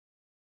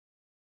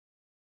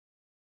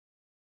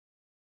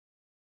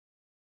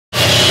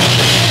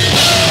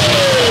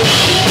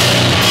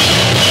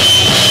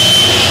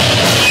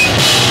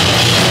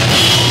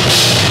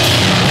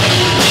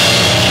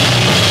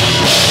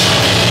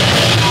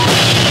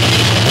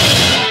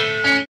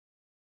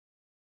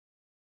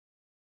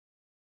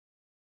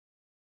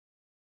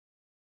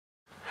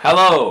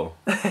Hello!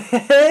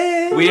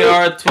 We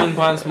are Twin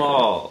Pines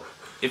Mall,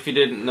 if you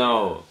didn't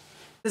know.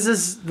 This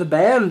is the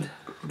band,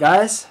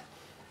 guys.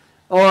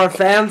 All our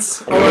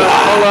fans,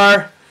 all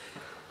our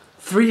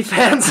 3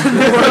 fans in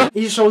the world.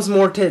 He shows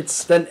more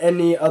tits than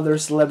any other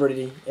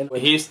celebrity.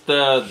 He's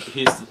the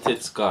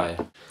tits guy.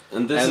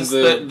 And this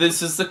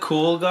is the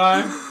cool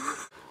guy.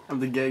 I'm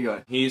the gay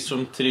guy. He's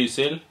from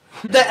Trysil.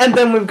 And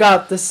then we've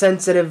got the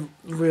sensitive,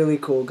 really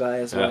cool guy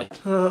as well.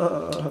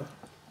 Yeah.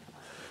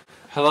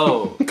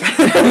 Hello.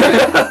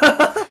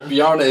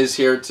 Bjarne is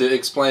here to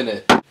explain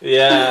it.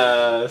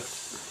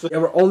 Yes. Yeah,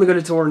 we're only going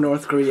to tour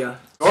North Korea.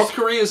 North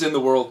Korea is in the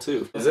world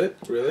too. Is it?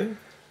 Really?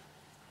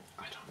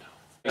 I don't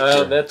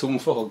know. Det tom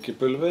for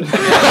hockeypulver.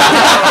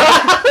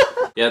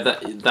 Yeah,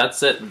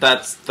 that's it.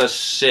 That's the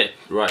shit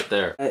right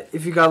there.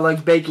 If you got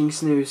like baking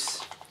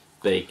snooze.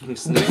 Baking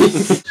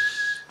snooze.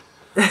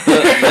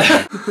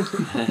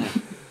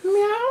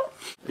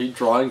 Are you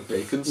drawing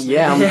bacon snooze?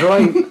 Yeah, I'm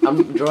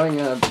drawing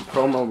a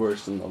promo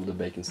version of the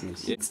bacon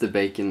snooze. It's the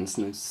bacon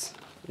snooze.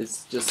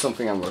 It's just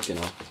something I'm working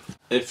on.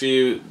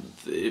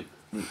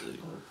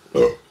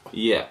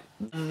 Yeah.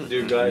 Do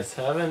you guys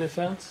have any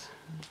fans?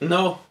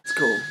 No. It's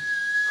cool.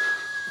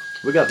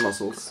 We got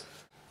muscles.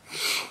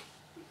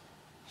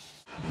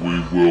 We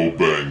will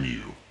bang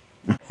you.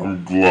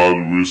 I'm glad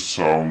we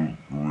sound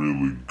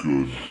really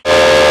good.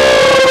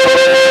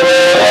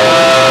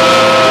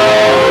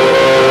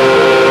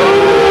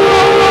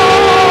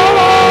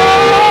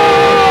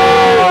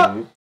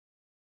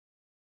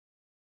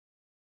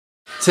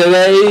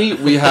 Today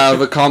we have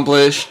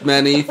accomplished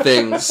many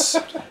things.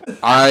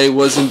 I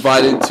was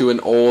invited to an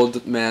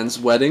old man's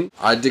wedding.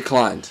 I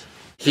declined.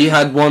 He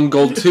had 1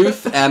 gold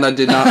tooth and I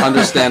did not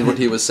understand what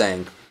he was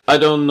saying. I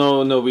don't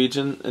know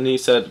Norwegian, and he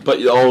said, "But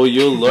oh,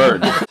 you'll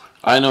learn."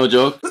 I know a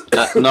joke.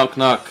 Knock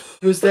knock.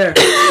 Who's there?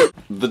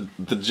 The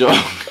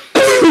joke.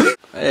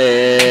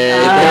 Hey,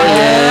 there he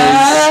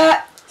is.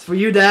 It's for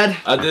you, Dad.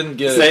 I didn't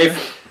get Safe.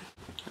 it.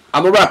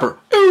 I'm a rapper.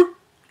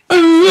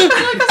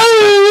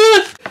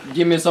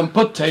 Give me some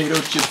potato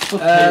chips.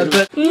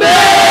 Potato.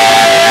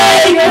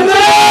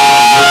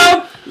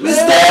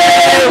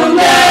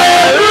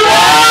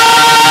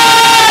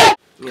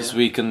 Because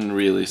we can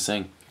really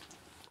sing.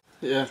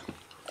 Yeah.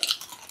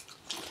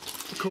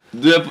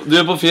 Du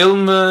er på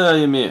film,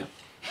 Jimmy.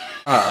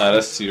 Er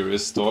det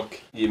serious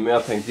talk? Jimmy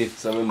har tenkt å gifte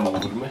seg med mor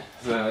mi,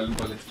 så jeg er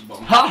bare litt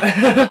forbannet.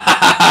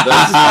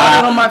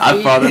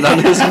 I fought it on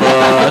his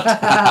foot.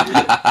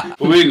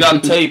 We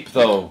got tape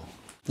though.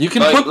 You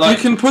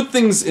can put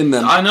things in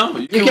them. I know.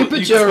 You can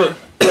put your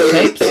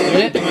tapes in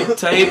it.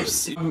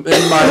 Tapes. In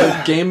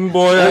my Game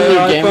Boy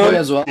Game Boy iPhone.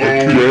 as well. I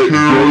can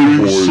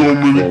carry so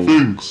many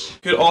things.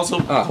 You could also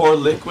pour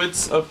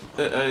liquids up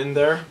in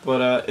there,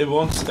 but it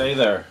won't stay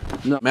there.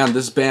 No. Man,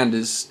 this band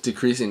is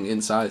decreasing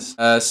in size.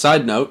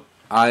 Side note,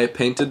 I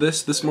painted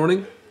this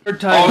morning.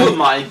 Oh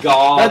my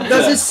god.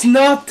 That's a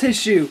snot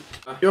tissue.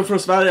 You're from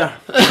Sverige.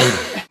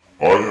 I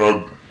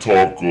had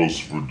tacos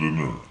for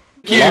dinner.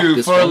 Thank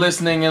you for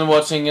listening and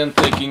watching and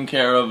taking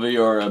care of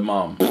your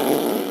mom.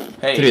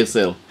 Hey.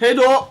 Trysil. Hey,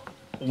 doll.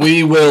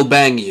 We will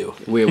bang you.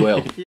 We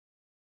will.